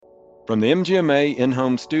From the MGMA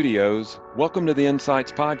in-home studios, welcome to the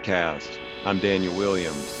Insights Podcast. I'm Daniel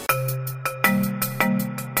Williams.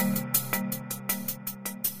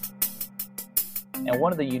 And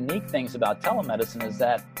one of the unique things about telemedicine is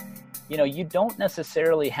that, you don't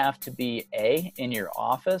necessarily have to be A, in your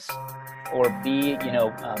office, or B,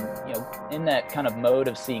 in that kind of mode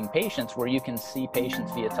of seeing patients where you can see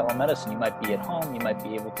patients via telemedicine. You might be at home, you might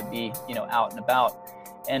be able to be, out and about.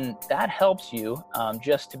 And that helps you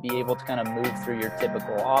just to be able to kind of move through your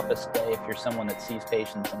typical office day if you're someone that sees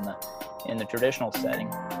patients in the traditional setting.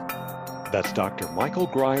 That's Dr. Michael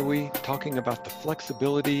Greiwe talking about the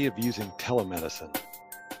flexibility of using telemedicine.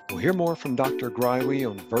 We'll hear more from Dr. Greiwe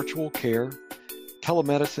on virtual care,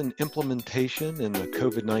 telemedicine implementation in the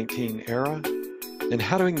COVID-19 era, and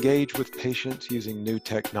how to engage with patients using new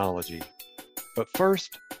technology. But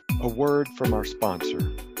first, a word from our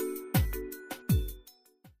sponsor.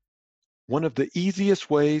 One of the easiest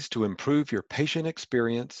ways to improve your patient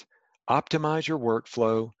experience, optimize your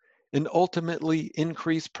workflow, and ultimately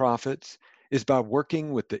increase profits is by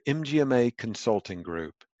working with the MGMA Consulting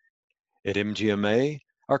Group. At MGMA,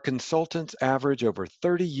 our consultants average over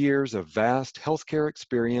 30 years of vast healthcare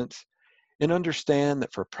experience and understand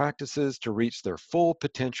that for practices to reach their full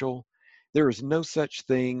potential, there is no such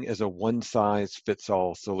thing as a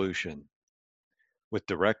one-size-fits-all solution. With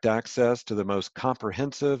direct access to the most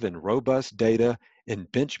comprehensive and robust data and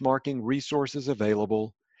benchmarking resources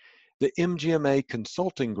available, the MGMA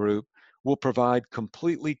Consulting Group will provide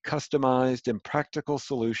completely customized and practical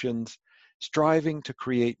solutions, striving to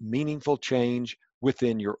create meaningful change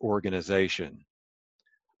within your organization.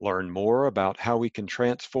 Learn more about how we can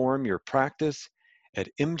transform your practice at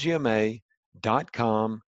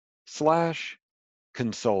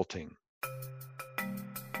mgma.com/consulting.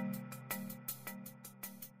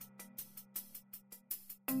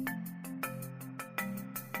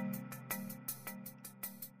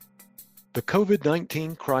 The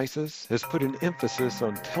COVID-19 crisis has put an emphasis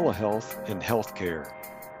on telehealth in healthcare.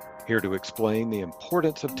 Here to explain the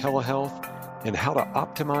importance of telehealth and how to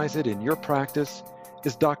optimize it in your practice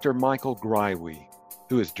is Dr. Michael Greiwe,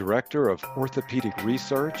 who is Director of Orthopedic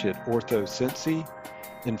Research at OrthoSensi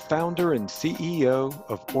and founder and CEO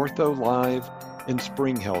of OrthoLive and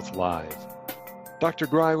Spring Health Live. Dr.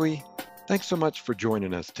 Greiwe, thanks so much for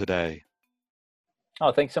joining us today.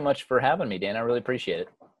 Oh, thanks so much for having me, Dan. I really appreciate it.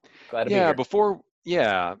 Glad to be here.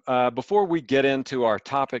 Before we get into our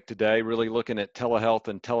topic today, really looking at telehealth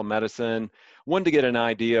and telemedicine, wanted to get an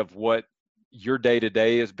idea of what your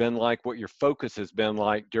day-to-day has been like, what your focus has been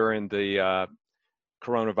like during the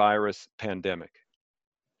coronavirus pandemic.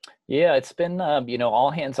 Yeah, it's been, all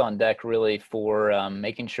hands on deck really for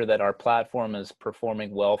making sure that our platform is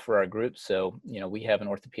performing well for our group. So, we have an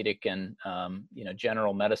orthopedic and,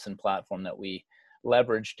 general medicine platform that we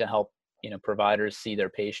leverage to help providers see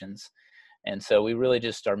their patients. And so we really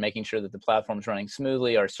just are making sure that the platform's running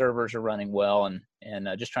smoothly, our servers are running well, and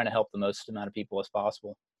just trying to help the most amount of people as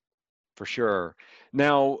possible. For sure.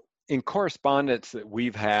 Now, in correspondence that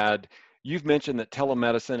we've had, you've mentioned that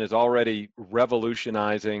telemedicine is already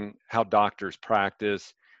revolutionizing how doctors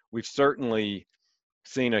practice. We've certainly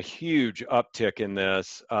seen a huge uptick in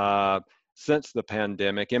this since the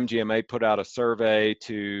pandemic. MGMA put out a survey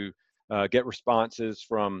to get responses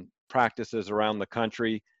from practices around the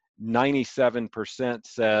country. 97%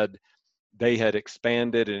 said they had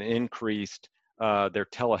expanded and increased their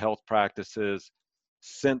telehealth practices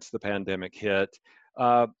since the pandemic hit.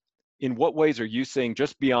 In what ways are you seeing,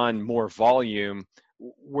 just beyond more volume,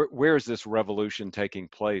 where is this revolution taking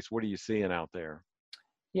place? What are you seeing out there?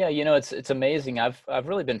 Yeah, it's amazing. I've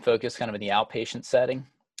really been focused kind of in the outpatient setting.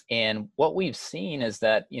 And what we've seen is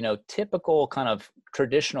that, typical kind of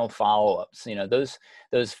traditional follow-ups, those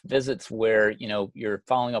visits where, you're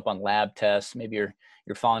following up on lab tests, maybe you're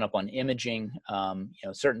following up on imaging,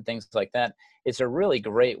 certain things like that. It's a really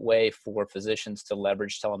great way for physicians to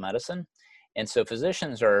leverage telemedicine. And so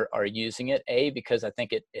physicians are using it, A, because I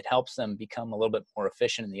think it helps them become a little bit more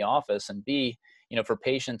efficient in the office, and B, for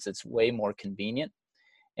patients, it's way more convenient.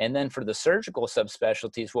 And then for the surgical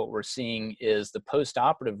subspecialties, what we're seeing is the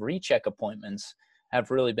post-operative recheck appointments have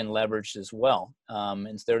really been leveraged as well.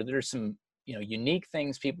 And so there's some unique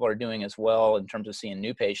things people are doing as well in terms of seeing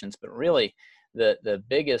new patients, but really the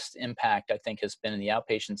biggest impact I think has been in the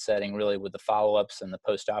outpatient setting, really with the follow-ups and the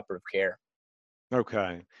post-operative care.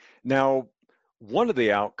 Okay. Now, one of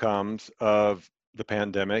the outcomes of the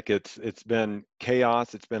pandemic, it's been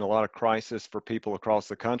chaos, it's been a lot of crisis for people across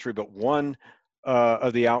the country, but one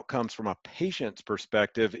of the outcomes from a patient's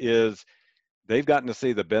perspective is they've gotten to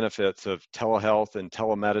see the benefits of telehealth and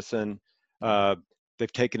telemedicine.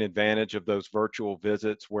 they've taken advantage of those virtual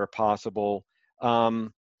visits where possible.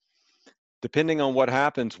 Um, Depending on what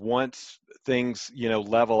happens once things,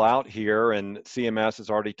 level out here, and CMS has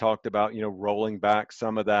already talked about, rolling back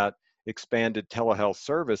some of that expanded telehealth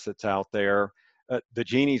service that's out there. The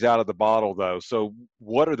genie's out of the bottle, though. So,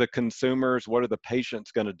 what are the consumers, what are the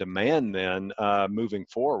patients going to demand then moving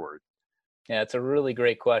forward? Yeah, it's a really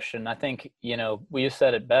great question. I think, we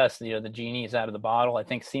said it best, the genie is out of the bottle. I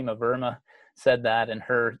think Seema Verma said that in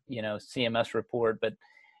her, CMS report, but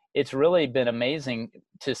it's really been amazing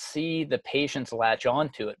to see the patients latch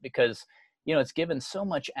onto it because, it's given so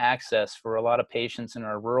much access for a lot of patients in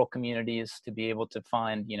our rural communities to be able to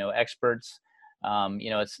find, experts.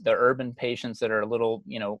 It's the urban patients that are a little,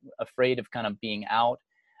 afraid of kind of being out.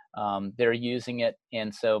 They're using it.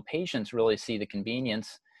 And so patients really see the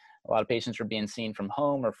convenience. A lot of patients are being seen from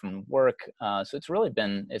home or from work. So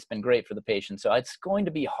it's been great for the patient. So it's going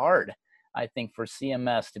to be hard, I think, for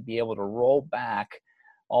CMS to be able to roll back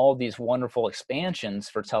all these wonderful expansions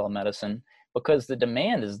for telemedicine because the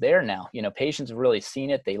demand is there now. Patients have really seen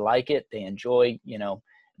it. They like it. They enjoy,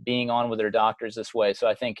 being on with their doctors this way. So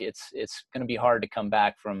I think it's going to be hard to come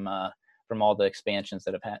back from all the expansions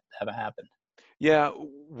that have happened. Yeah,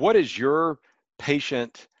 what is your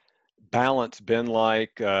patient balance been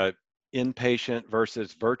like, inpatient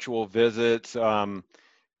versus virtual visits?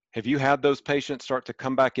 Have you had those patients start to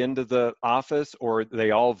come back into the office, or are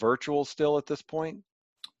they all virtual still at this point?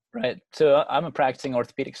 Right. So I'm a practicing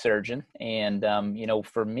orthopedic surgeon, and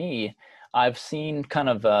for me, I've seen kind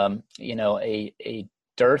of a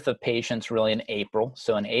dearth of patients really in April.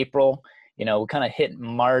 So in April, we kind of hit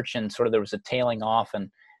March, and sort of there was a tailing off.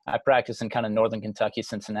 And I practice in kind of northern Kentucky,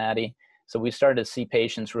 Cincinnati. So we started to see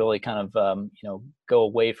patients really kind of go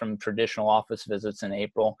away from traditional office visits in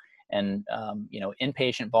April, and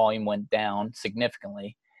inpatient volume went down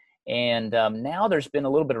significantly. And now there's been a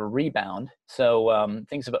little bit of a rebound. So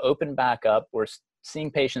things have opened back up. We're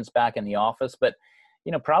seeing patients back in the office, but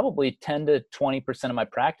probably 10 to 20% of my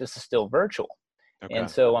practice is still virtual. And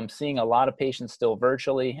Okay. so I'm seeing a lot of patients still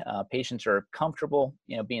virtually. Patients are comfortable,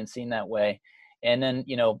 being seen that way. And then,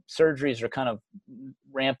 surgeries are kind of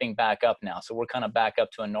ramping back up now. So we're kind of back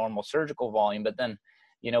up to a normal surgical volume. But then,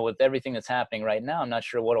 with everything that's happening right now, I'm not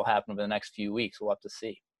sure what will happen over the next few weeks. We'll have to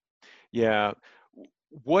see. Yeah.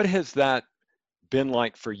 What has that been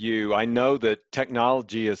like for you? I know that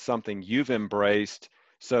technology is something you've embraced,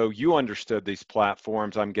 so you understood these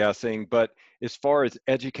platforms, I'm guessing. But as far as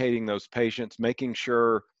educating those patients, making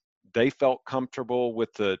sure they felt comfortable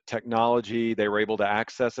with the technology, they were able to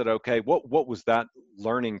access it okay, what was that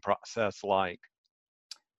learning process like?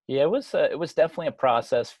 Yeah, it was definitely a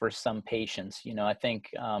process for some patients. I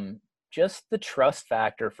think just the trust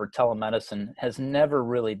factor for telemedicine has never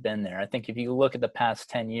really been there. I think if you look at the past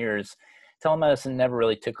 10 years, telemedicine never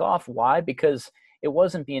really took off. Why? Because it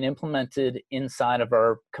wasn't being implemented inside of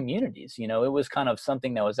our communities. It was kind of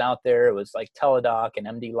something that was out there. It was like Teladoc and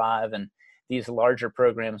MD Live and these larger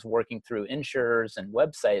programs working through insurers and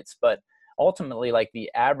websites. But ultimately, like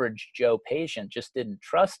the average Joe patient just didn't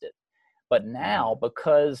trust it. But Hmm. now,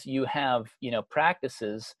 because you have,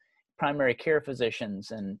 practices, primary care physicians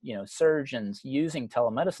and, surgeons using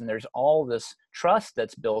telemedicine, there's all this trust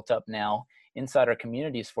that's built up now inside our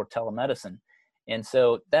communities for telemedicine. And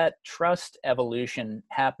so that trust evolution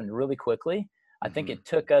happened really quickly. I think Hmm. it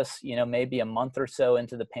took us, maybe a month or so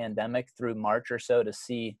into the pandemic through March or so to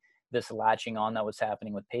see this latching on that was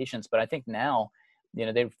happening with patients. But I think now,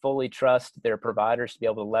 they fully trust their providers to be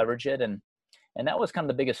able to leverage it. And that was kind of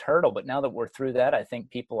the biggest hurdle. But now that we're through that, I think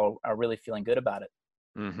people are really feeling good about it.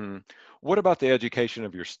 Hmm. What about the education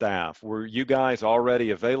of your staff? Were you guys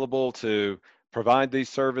already available to provide these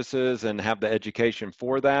services and have the education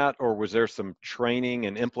for that, or was there some training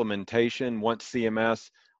and implementation once CMS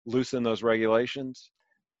loosened those regulations?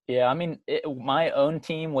 Yeah, I mean, my own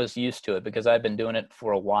team was used to it because I've been doing it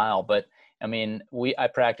for a while. But I mean, I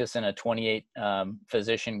practice in a 28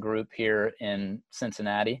 physician group here in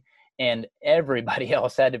Cincinnati, and everybody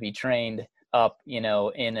else had to be trained up, in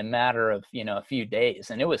a matter of a few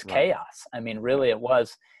days, and it was Right. chaos. I mean, Yeah. really, it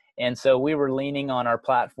was. And so we were leaning on our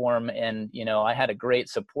platform, and I had a great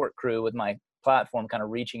support crew with my platform, kind of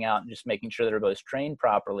reaching out and just making sure that everybody's trained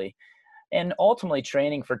properly. And ultimately,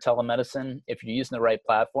 training for telemedicine, if you're using the right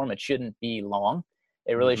platform, it shouldn't be long.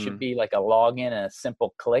 It really should Hmm. be like a login and a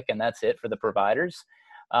simple click, and that's it for the providers.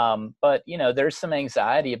 But there's some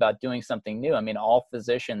anxiety about doing something new. I mean, all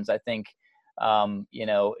physicians, I think,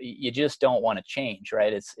 you just don't want to change,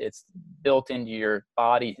 right? It's built into your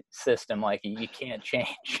body system, like you can't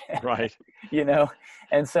change, Right. you know.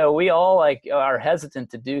 And so we all like are hesitant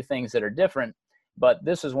to do things that are different, But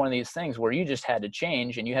this was one of these things where you just had to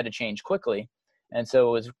change, and you had to change quickly. And so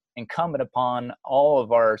it was incumbent upon all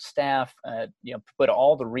of our staff, put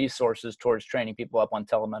all the resources towards training people up on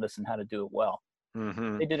telemedicine, how to do it well.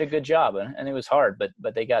 Hmm. They did a good job, and it was hard,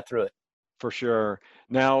 but they got through it. For sure.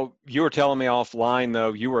 Now, you were telling me offline,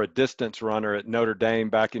 though, you were a distance runner at Notre Dame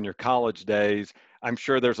back in your college days. I'm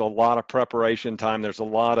sure there's a lot of preparation time. There's a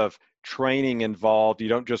lot of training involved. You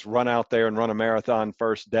don't just run out there and run a marathon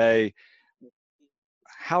first day.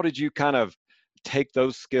 How did you kind of take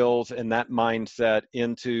those skills and that mindset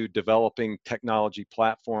into developing technology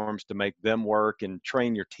platforms to make them work and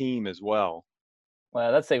train your team as well?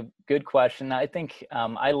 Well, that's a good question. I think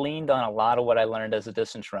I leaned on a lot of what I learned as a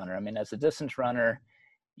distance runner. I mean, as a distance runner,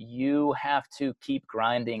 you have to keep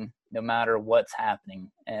grinding no matter what's happening.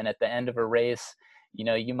 And at the end of a race,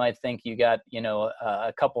 you might think you got,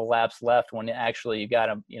 a couple laps left when actually you got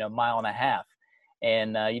a, mile and a half.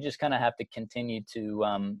 And you just kind of have to continue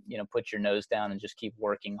to, put your nose down and just keep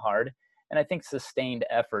working hard. And I think sustained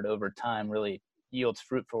effort over time really yields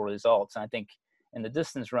fruitful results. And I think in the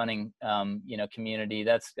distance running, community,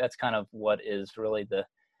 that's kind of what is really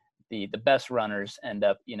the best runners end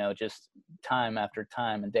up, just time after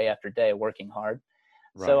time and day after day working hard.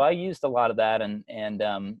 So Right. I used a lot of that, and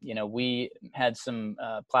we had some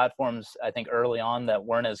platforms I think early on that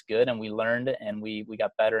weren't as good, and we learned and we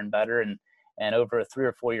got better and better, and over a 3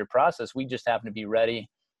 or 4 year process, we just happened to be ready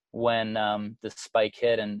when the spike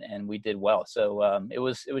hit, and we did well. So it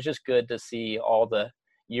was just good to see all the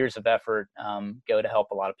years of effort go to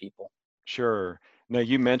help a lot of people. Sure. Now,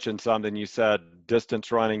 you mentioned something. You said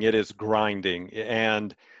distance running, it is grinding.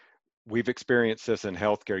 And we've experienced this in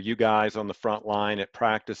healthcare. You guys on the front line at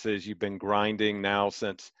practices, you've been grinding now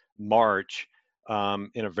since March,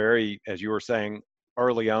 in a very, as you were saying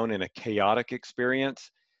early on, in a chaotic experience.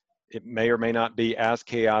 It may or may not be as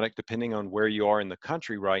chaotic depending on where you are in the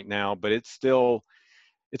country right now, but it's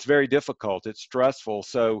very difficult. It's stressful.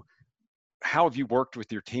 So how have you worked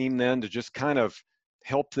with your team then to just kind of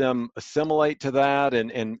help them assimilate to that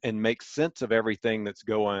and make sense of everything that's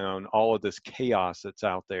going on, all of this chaos that's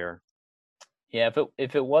out there? Yeah,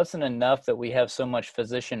 if it wasn't enough that we have so much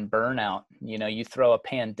physician burnout, you throw a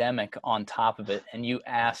pandemic on top of it, and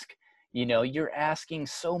you're asking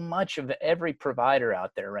so much of every provider out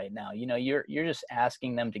there right now. You're just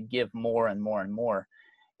asking them to give more and more and more.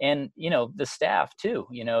 And the staff too.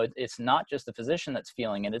 It's not just the physician that's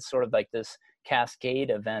feeling it. It's sort of like this cascade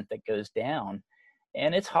event that goes down,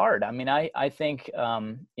 and it's hard. I mean, I think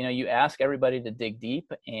you ask everybody to dig deep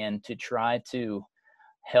and to try to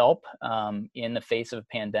help in the face of a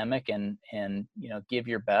pandemic, and give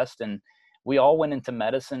your best. And we all went into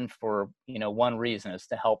medicine for one reason, is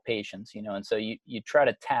to help patients. And so you try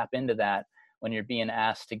to tap into that when you're being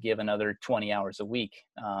asked to give another 20 hours a week,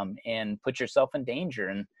 and put yourself in danger.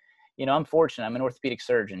 And I'm fortunate. I'm an orthopedic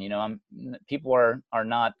surgeon. People are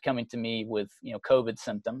not coming to me with COVID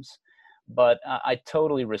symptoms, but I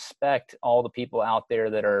totally respect all the people out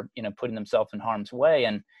there that are putting themselves in harm's way,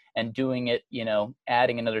 and doing it,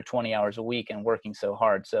 adding another 20 hours a week and working so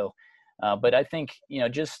hard. So but I think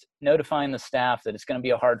just notifying the staff that it's going to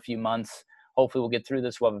be a hard few months. Hopefully we'll get through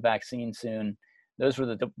this. We'll have a vaccine soon. Those were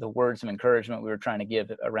the words of encouragement we were trying to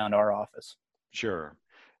give around our office. Sure.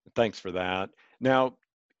 Thanks for that. Now,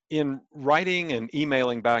 in writing and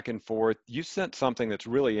emailing back and forth, you sent something that's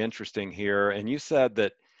really interesting here. And you said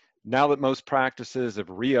that now that most practices have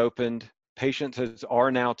reopened,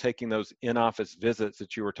 are now taking those in-office visits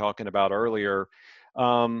that you were talking about earlier.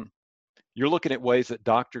 Um, you're looking at ways that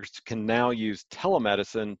doctors can now use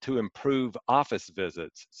telemedicine to improve office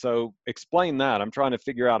visits. So explain that. I'm trying to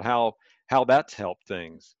figure out how that's helped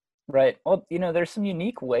things. Right. Well, there's some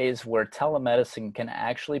unique ways where telemedicine can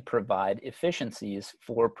actually provide efficiencies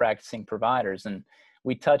for practicing providers. And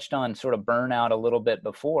we touched on sort of burnout a little bit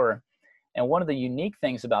before. And one of the unique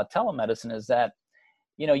things about telemedicine is that,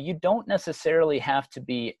 you don't necessarily have to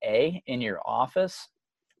be A, in your office,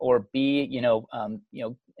 or B,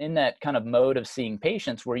 in that kind of mode of seeing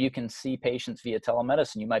patients where you can see patients via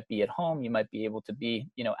telemedicine. You might be at home, you might be able to be,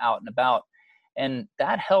 out and about. And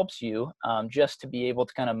that helps you just to be able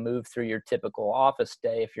to kind of move through your typical office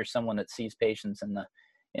day if you're someone that sees patients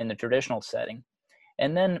in the traditional setting.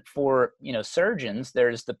 And then for surgeons,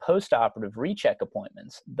 there's the post-operative recheck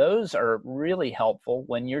appointments. Those are really helpful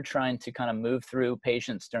when you're trying to kind of move through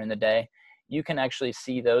patients during the day. You can actually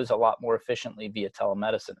see those a lot more efficiently via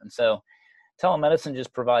telemedicine. And so telemedicine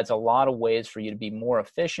just provides a lot of ways for you to be more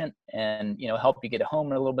efficient, and help you get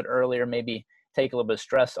home a little bit earlier, maybe take a little bit of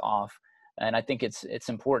stress off. And I think it's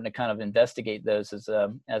important to kind of investigate those as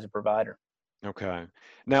a provider. Okay.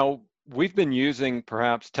 Now, we've been using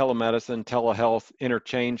perhaps telemedicine, telehealth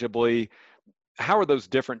interchangeably. How are those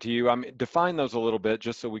different to you? I mean, define those a little bit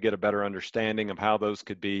just so we get a better understanding of how those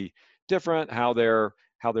could be different, how they're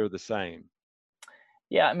the same.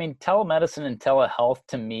 Yeah, I mean, telemedicine and telehealth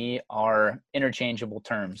to me are interchangeable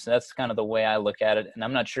terms. That's kind of the way I look at it. And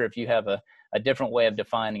I'm not sure if you have a different way of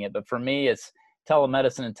defining it, but for me, it's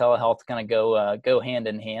telemedicine and telehealth kind of go hand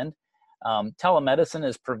in hand. Telemedicine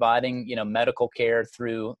is providing, medical care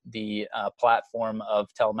through the platform of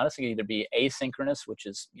telemedicine. It can either be asynchronous, which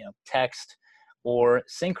is, text, or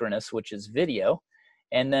synchronous, which is video.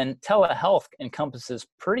 And then telehealth encompasses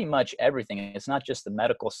pretty much everything. It's not just the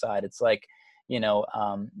medical side. It's like,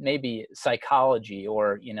 maybe psychology,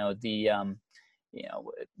 or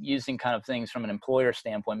using kind of things from an employer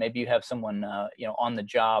standpoint. Maybe you have someone on the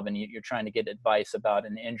job, and you're trying to get advice about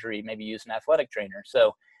an injury. Maybe use an athletic trainer.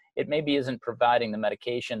 So it maybe isn't providing the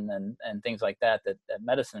medication and things like that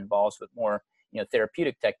medicine involves, but more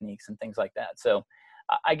therapeutic techniques and things like that. So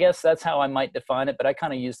I guess that's how I might define it. But I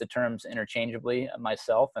kind of use the terms interchangeably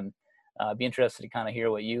myself, and be interested to kind of hear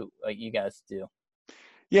what you guys do.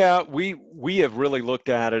 Yeah, we have really looked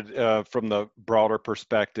at it from the broader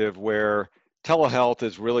perspective, where telehealth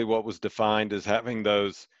is really what was defined as having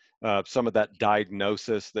those some of that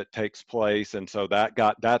diagnosis that takes place, and so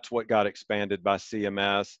that's what got expanded by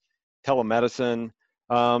CMS. Telemedicine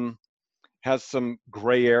has some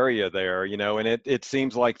gray area there, and it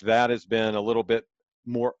seems like that has been a little bit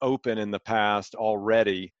more open in the past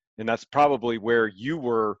already, and that's probably where you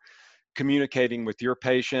were communicating with your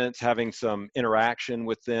patients, having some interaction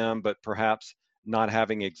with them, but perhaps not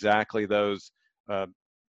having exactly those uh,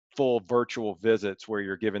 full virtual visits where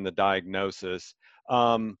you're given the diagnosis.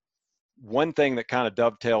 Um, One thing that kind of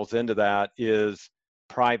dovetails into that is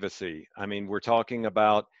privacy. I mean, we're talking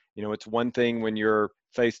about, it's one thing when you're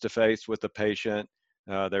face to face with a patient,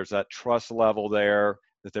 there's that trust level there,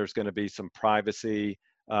 that there's going to be some privacy.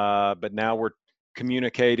 But now we're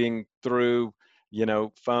communicating through,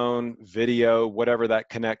 phone, video, whatever that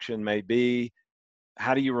connection may be.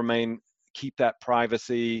 How do you keep that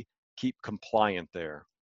privacy, keep compliant there?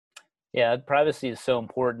 Yeah, privacy is so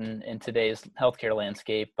important in today's healthcare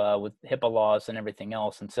landscape with HIPAA laws and everything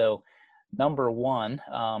else. And so, number one,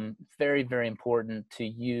 very, very important to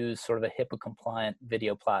use sort of a HIPAA compliant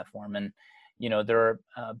video platform. And, there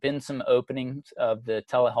have been some openings of the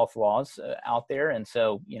telehealth laws out there. And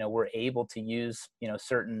so, we're able to use,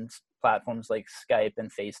 certain platforms like Skype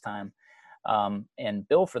and FaceTime and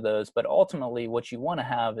bill for those. But ultimately, what you want to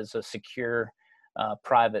have is a secure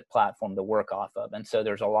private platform to work off of. And so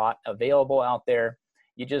there's a lot available out there.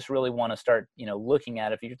 You just really want to start, looking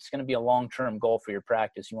at, if it's going to be a long-term goal for your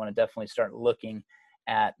practice, you want to definitely start looking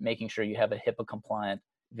at making sure you have a HIPAA compliant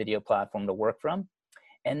video platform to work from.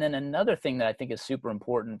 And then another thing that I think is super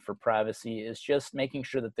important for privacy is just making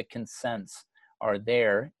sure that the consents are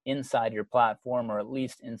there inside your platform, or at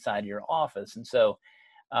least inside your office. And so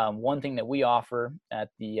one thing that we offer at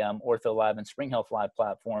the Ortho Live and Spring Health Live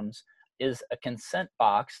platforms is a consent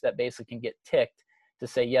box that basically can get ticked to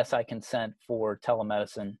say, yes, I consent for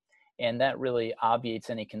telemedicine. And that really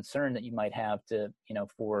obviates any concern that you might have to,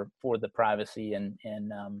 for the privacy and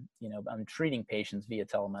I'm treating patients via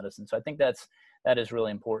telemedicine. So I think that is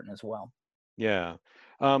really important as well. Yeah.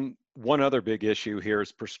 One other big issue here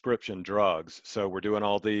is prescription drugs. So we're doing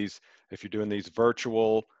all these, if you're doing these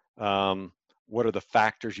virtual, what are the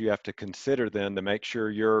factors you have to consider then to make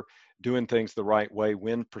sure you're doing things the right way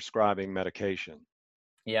when prescribing medication?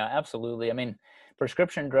 Yeah, absolutely. I mean,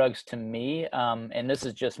 prescription drugs to me, and this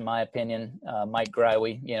is just my opinion, Mike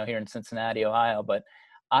Greiwe, here in Cincinnati, Ohio, but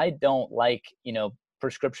I don't like,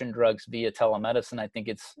 prescription drugs via telemedicine. I think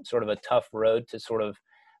it's sort of a tough road to sort of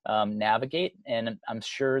navigate. And I'm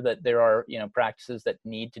sure that there are, practices that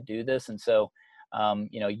need to do this. And so,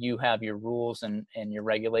 you have your rules and your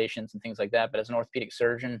regulations and things like that. But as an orthopedic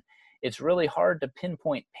surgeon, it's really hard to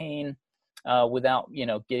pinpoint pain without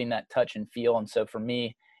getting that touch and feel. And so for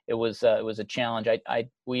me, it was a challenge.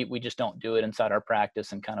 We just don't do it inside our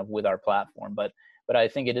practice and kind of with our platform. But I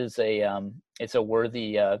think it is it's a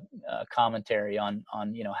worthy commentary on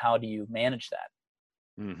how do you manage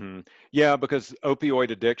that. Yeah, because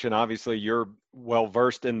opioid addiction, obviously you're well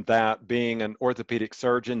versed in that, being an orthopedic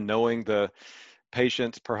surgeon, knowing the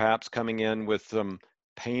patients perhaps coming in with some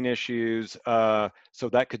pain issues. So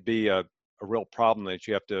that could be a real problem that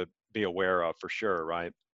you have to be aware of for sure,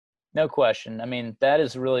 right? No question. I mean, that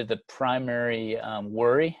is really the primary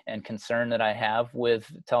worry and concern that I have with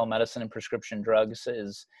telemedicine and prescription drugs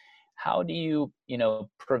is how do you,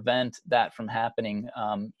 prevent that from happening?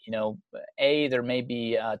 There may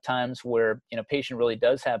be times where, patient really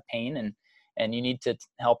does have pain, and you need to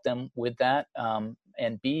help them with that.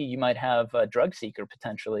 And B, you might have a drug seeker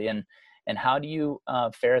potentially, and how do you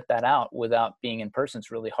ferret that out without being in person?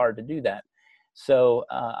 It's really hard to do that. So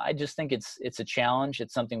I just think it's a challenge.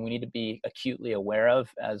 It's something we need to be acutely aware of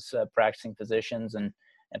as practicing physicians and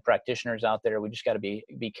practitioners out there. We just got to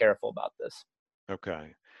be careful about this.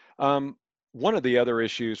 Okay. One of the other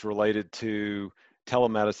issues related to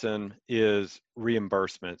telemedicine is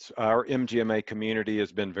reimbursements. Our MGMA community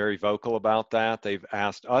has been very vocal about that. They've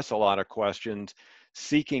asked us a lot of questions,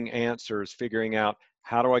 seeking answers, figuring out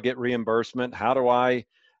how do I get reimbursement? How do I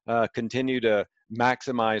continue to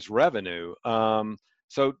maximize revenue?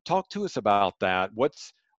 So talk to us about that. What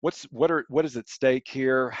is at stake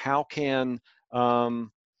here? How can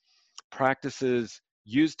practices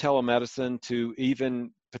use telemedicine to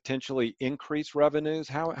even potentially increase revenues?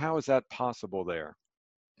 How is that possible there?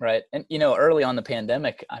 Right. And, early on the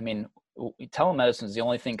pandemic, I mean, telemedicine is the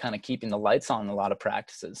only thing kind of keeping the lights on in a lot of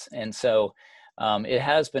practices. And so it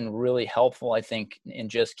has been really helpful, I think, in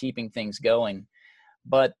just keeping things going.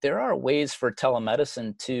 But there are ways for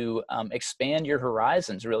telemedicine to expand your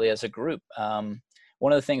horizons really as a group.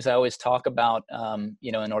 One of the things I always talk about, in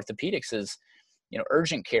orthopedics is,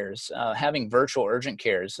 urgent cares, having virtual urgent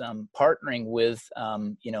cares, partnering with,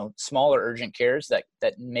 smaller urgent cares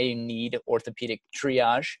that may need orthopedic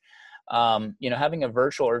triage. Having a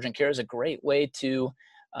virtual urgent care is a great way to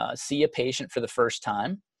see a patient for the first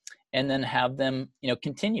time, and then have them,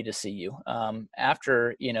 continue to see you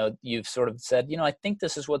after, you've sort of said, I think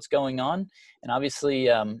this is what's going on. And obviously,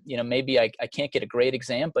 maybe I can't get a great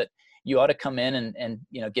exam, but you ought to come in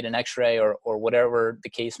and get an x-ray or whatever the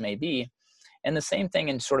case may be. And the same thing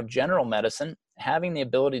in sort of general medicine, having the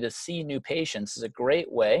ability to see new patients is a great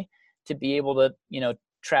way to be able to,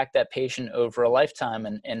 track that patient over a lifetime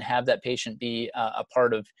and have that patient be a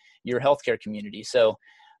part of your healthcare community. So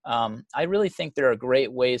I really think there are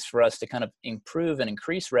great ways for us to kind of improve and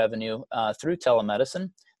increase revenue through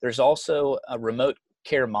telemedicine. There's also a remote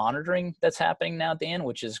care monitoring that's happening now, Dan,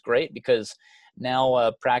 which is great because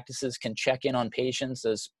now practices can check in on patients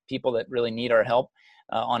as people that really need our help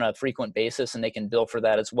on a frequent basis, and they can bill for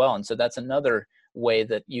that as well. And so that's another way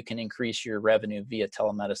that you can increase your revenue via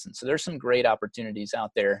telemedicine. So there's some great opportunities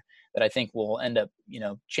out there that I think will end up,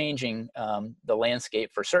 changing the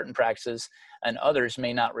landscape for certain practices, and others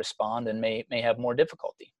may not respond and may have more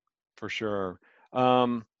difficulty. For sure.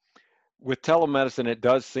 With telemedicine, it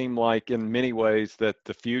does seem like in many ways that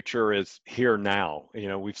the future is here now.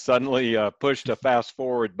 We've suddenly pushed a fast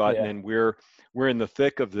forward button, Yeah. and we're in the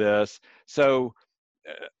thick of this. So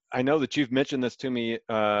I know that you've mentioned this to me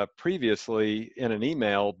previously in an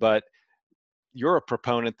email, but you're a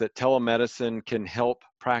proponent that telemedicine can help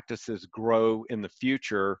practices grow in the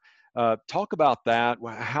future. Talk about that.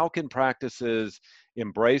 How can practices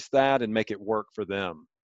embrace that and make it work for them?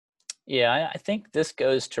 Yeah, I think this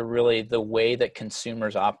goes to really the way that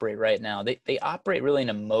consumers operate right now. They operate really in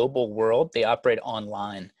a mobile world. They operate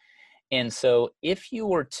online. And so if you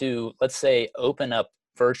were to, let's say, open up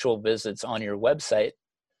virtual visits on your website,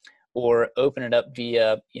 or open it up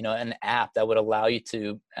via, an app that would allow you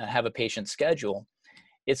to have a patient schedule,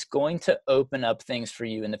 it's going to open up things for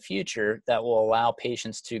you in the future that will allow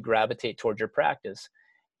patients to gravitate towards your practice.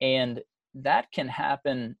 And that can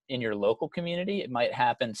happen in your local community. It might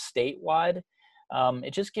happen statewide.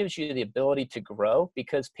 It just gives you the ability to grow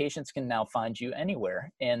because patients can now find you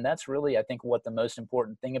anywhere. And that's really, I think, what the most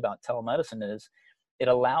important thing about telemedicine is. It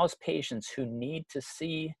allows patients who need to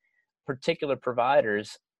see particular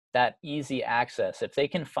providers that easy access. If they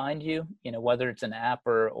can find you, whether it's an app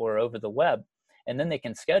or over the web, and then they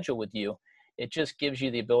can schedule with you, it just gives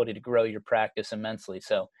you the ability to grow your practice immensely.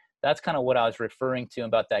 So that's kind of what I was referring to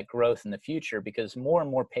about that growth in the future, because more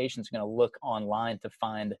and more patients are going to look online to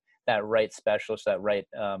find that right specialist, that right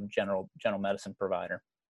general medicine provider.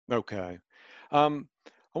 Okay.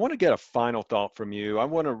 I want to get a final thought from you. I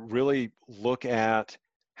want to really look at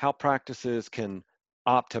how practices can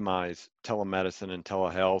optimize telemedicine and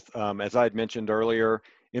telehealth. As I had mentioned earlier,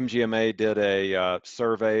 MGMA did a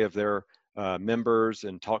survey of their members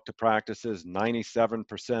and talked to practices.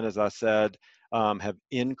 97%, as I said, have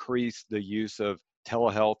increased the use of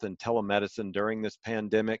telehealth and telemedicine during this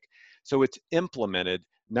pandemic. So it's implemented.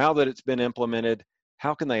 Now that it's been implemented,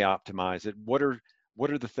 how can they optimize it? What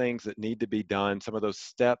are the things that need to be done? Some of those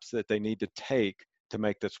steps that they need to take to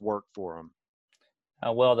make this work for them?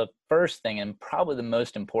 Well, the first thing, and probably the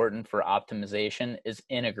most important for optimization, is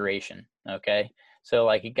integration. Okay. So,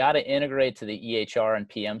 like, you got to integrate to the EHR and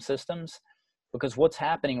PM systems, because what's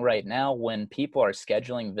happening right now when people are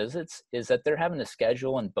scheduling visits is that they're having to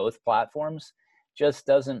schedule in both platforms. just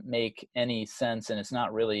doesn't make any sense, and it's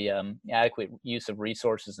not really adequate use of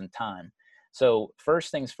resources and time. So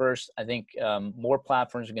first things first, I think more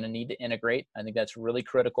platforms are going to need to integrate. I think that's really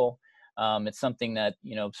critical. It's something that,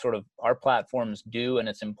 sort of our platforms do, and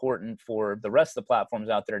it's important for the rest of the platforms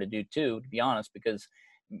out there to do too, to be honest, because,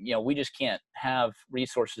 we just can't have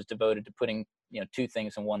resources devoted to putting, two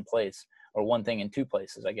things in one place, or one thing in two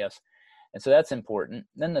places, I guess. And so that's important.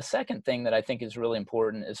 Then the second thing that I think is really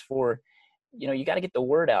important is for, you got to get the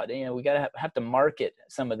word out. We got to have to market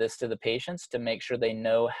some of this to the patients to make sure they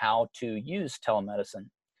know how to use telemedicine.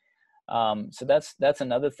 So that's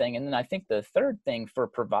another thing. And then I think the third thing for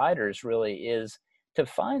providers really is to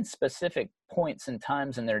find specific points and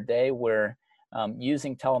times in their day where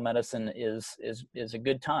using telemedicine is a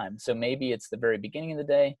good time. So maybe it's the very beginning of the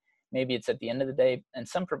day, maybe it's at the end of the day, and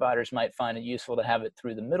some providers might find it useful to have it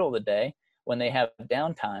through the middle of the day when they have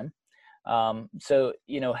downtime. So,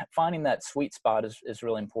 finding that sweet spot is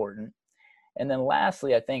really important. And then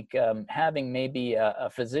lastly, I think having maybe a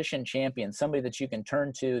physician champion, somebody that you can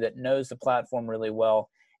turn to that knows the platform really well,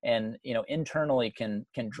 and internally can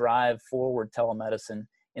drive forward telemedicine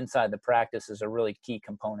inside the practice is a really key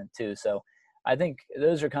component too. So I think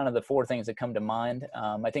those are kind of the four things that come to mind.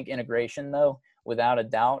 I think integration, though, without a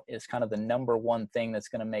doubt, is kind of the number one thing that's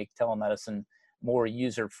going to make telemedicine more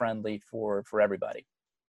user-friendly for everybody.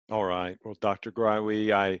 All right. Well, Dr.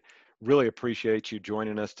 Greiwe, I really appreciate you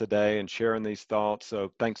joining us today and sharing these thoughts.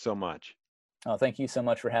 So thanks so much. Oh, thank you so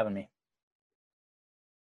much for having me.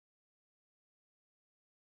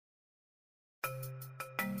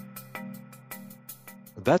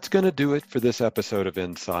 That's going to do it for this episode of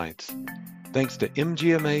Insights. Thanks to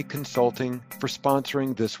MGMA Consulting for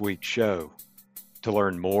sponsoring this week's show. To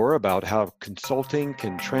learn more about how consulting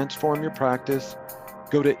can transform your practice,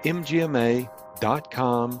 go to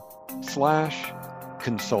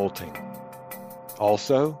mgma.com/consulting.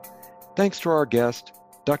 Also, thanks to our guest,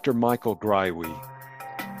 Dr. Michael Greiwe.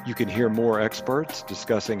 You can hear more experts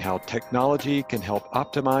discussing how technology can help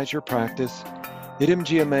optimize your practice at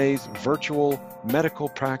MGMA's virtual Medical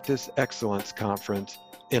Practice Excellence Conference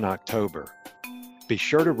in October. Be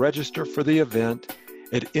sure to register for the event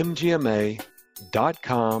at mgma.com/MPEC.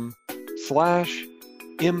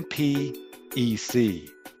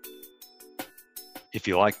 If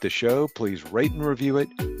you like the show, please rate and review it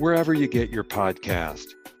wherever you get your podcast.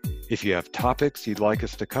 If you have topics you'd like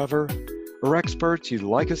us to cover or experts you'd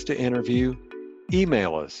like us to interview,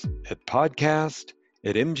 email us at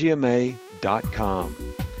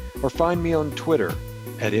podcast@mgma.com or find me on Twitter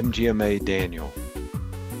at MGMADaniel.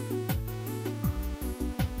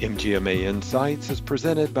 MGMA Insights is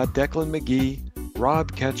presented by Declan McGee,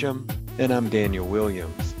 Rob Ketchum, and I'm Daniel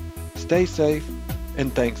Williams. Stay safe,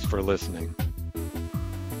 and thanks for listening.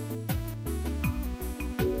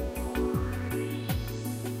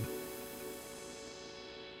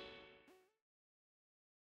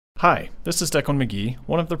 Hi, this is Declan McGee,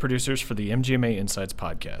 one of the producers for the MGMA Insights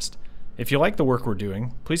podcast. If you like the work we're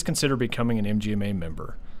doing, please consider becoming an MGMA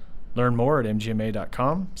member. Learn more at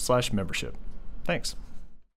mgma.com/membership. Thanks.